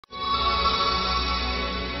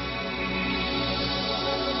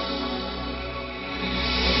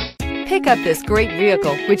Pick up this great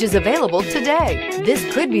vehicle, which is available today.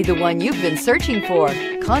 This could be the one you've been searching for.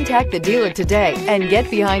 Contact the dealer today and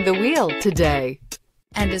get behind the wheel today.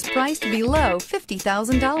 And is priced below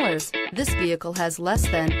 $50,000. This vehicle has less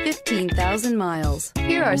than 15,000 miles.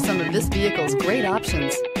 Here are some of this vehicle's great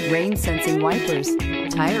options: rain sensing wipers,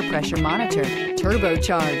 tire pressure monitor,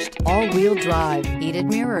 turbocharged, all-wheel drive, heated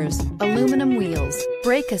mirrors, aluminum wheels,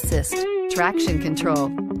 brake assist, traction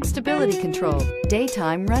control, stability control,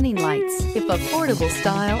 daytime running lights. If affordable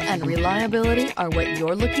style and reliability are what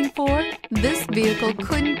you're looking for, this vehicle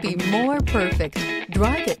couldn't be more perfect.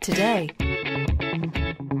 Drive it today.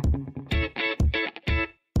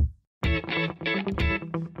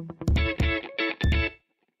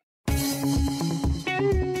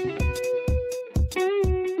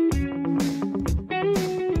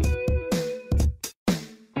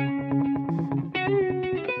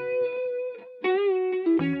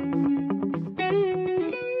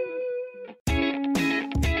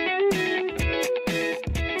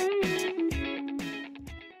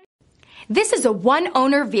 This is a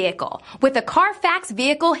one-owner vehicle with a CARFAX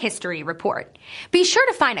Vehicle History Report. Be sure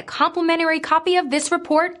to find a complimentary copy of this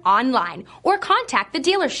report online or contact the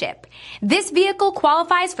dealership. This vehicle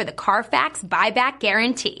qualifies for the CARFAX Buyback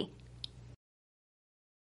Guarantee.